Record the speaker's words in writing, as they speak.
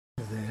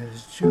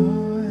There's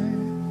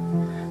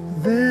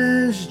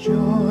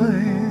joy,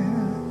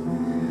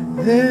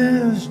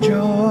 there's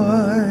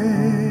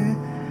joy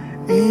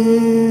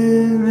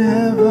in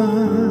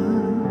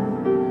heaven.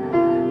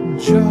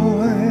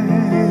 Joy,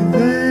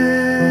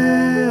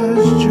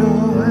 there's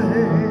joy,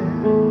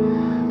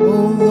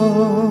 oh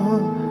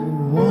Lord,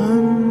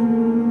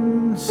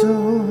 one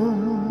soul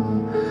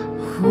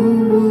who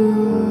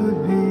would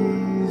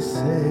be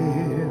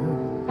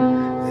saved.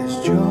 There's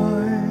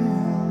joy,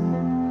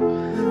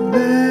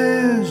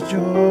 there's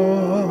joy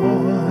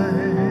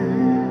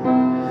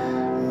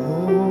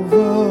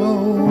over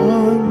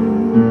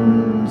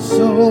one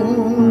soul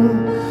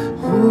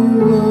who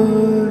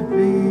would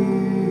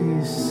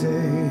be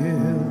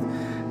saved.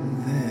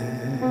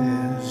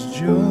 There's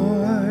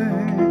joy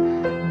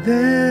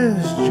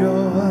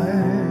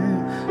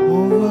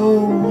over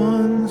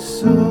one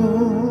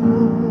soul,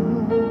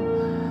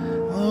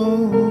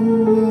 oh, who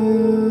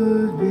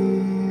would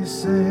be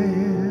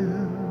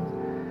saved.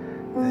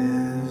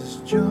 There's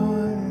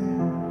joy.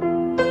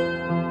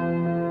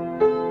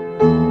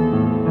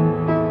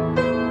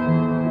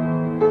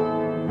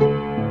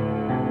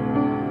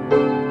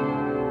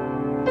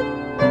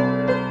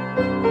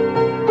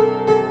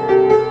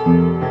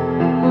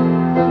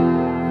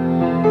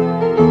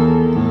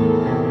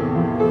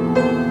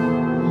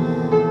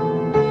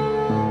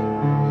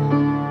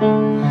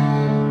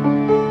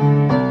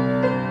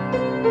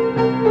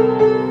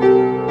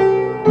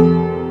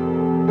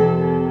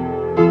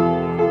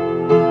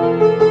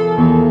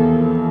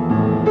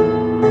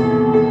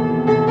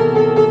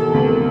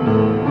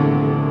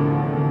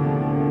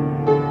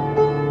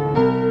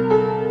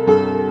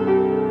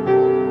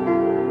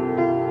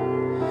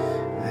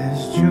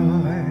 There's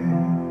joy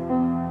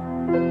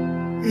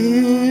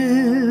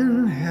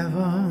in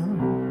heaven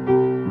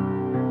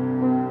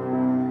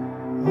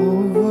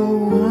over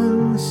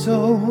one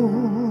soul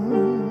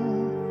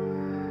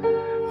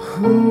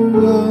who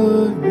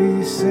would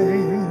be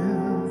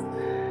saved.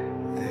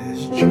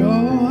 There's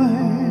joy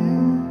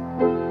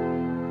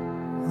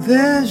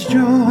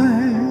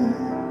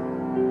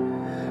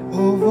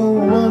over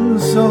one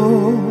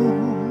soul,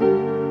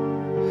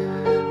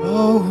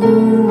 oh,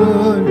 who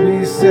would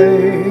be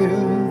saved.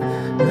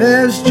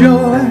 There's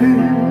joy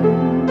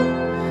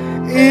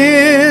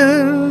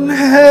in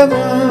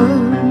heaven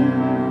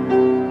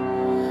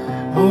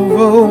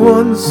over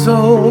one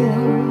soul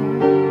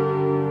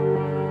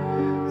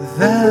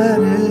that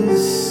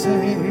is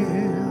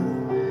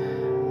saved.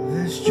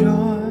 There's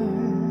joy.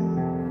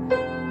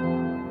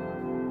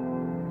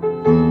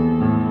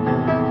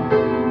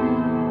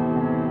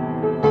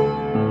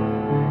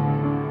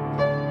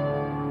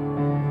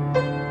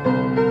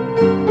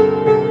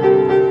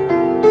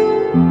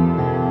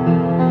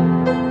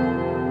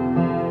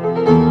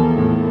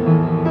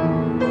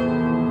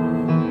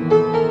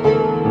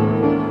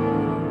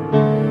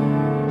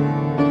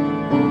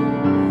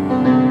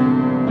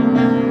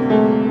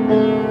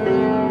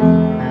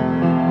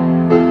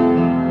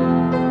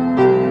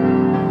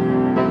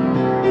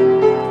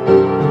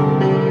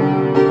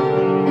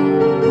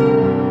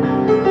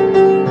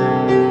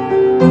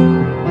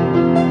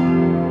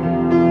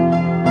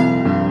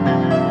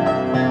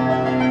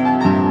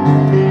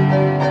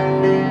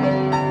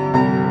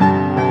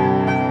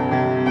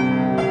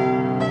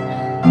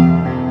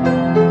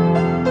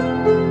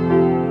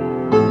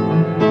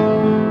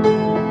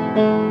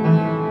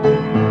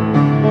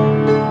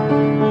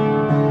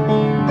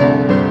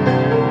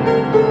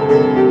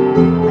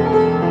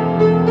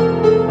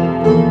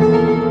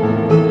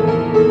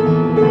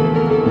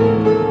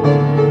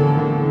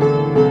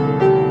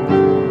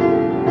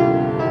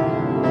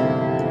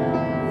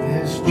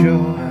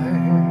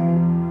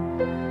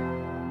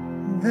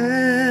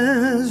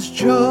 There's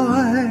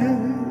joy,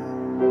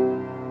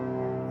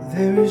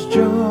 there is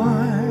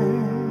joy,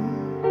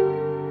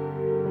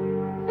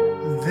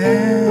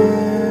 there